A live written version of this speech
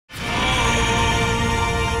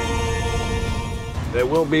It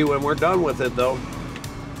will be when we're done with it, though.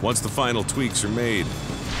 Once the final tweaks are made,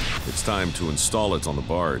 it's time to install it on the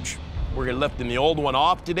barge. We're lifting the old one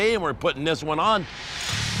off today, and we're putting this one on.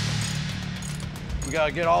 We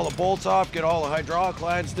gotta get all the bolts off, get all the hydraulic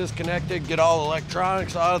lines disconnected, get all the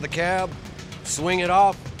electronics out of the cab, swing it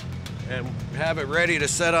off, and have it ready to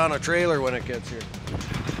set on a trailer when it gets here.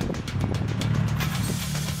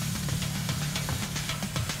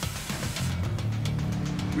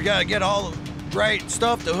 We gotta get all the right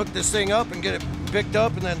stuff to hook this thing up and get it picked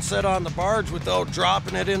up and then set on the barge without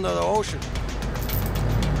dropping it into the ocean.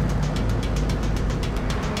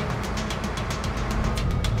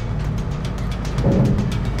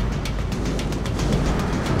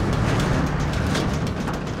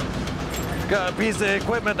 Got a piece of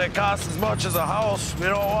equipment that costs as much as a house. We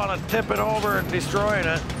don't want to tip it over and destroying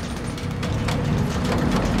it.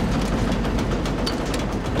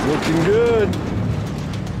 Looking good.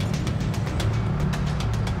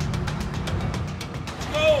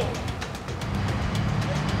 Go!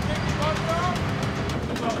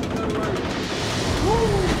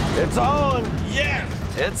 It's on.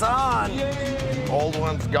 Yes! It's on. Yay! Old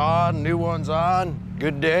one's gone, new one's on.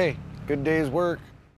 Good day. Good day's work.